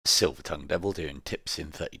Silver Tongue Devil doing tips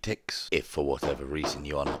in 30 ticks. If for whatever reason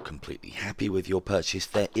you are not completely happy with your purchase,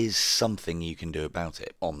 there is something you can do about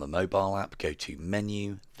it. On the mobile app, go to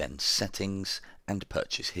Menu, then Settings, and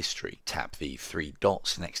Purchase History. Tap the 3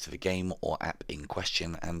 dots next to the game or app in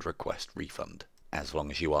question and request refund. As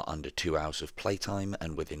long as you are under 2 hours of playtime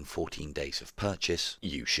and within 14 days of purchase,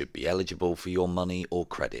 you should be eligible for your money or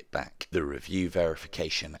credit back. The review,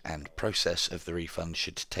 verification and process of the refund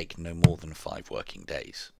should take no more than 5 working days.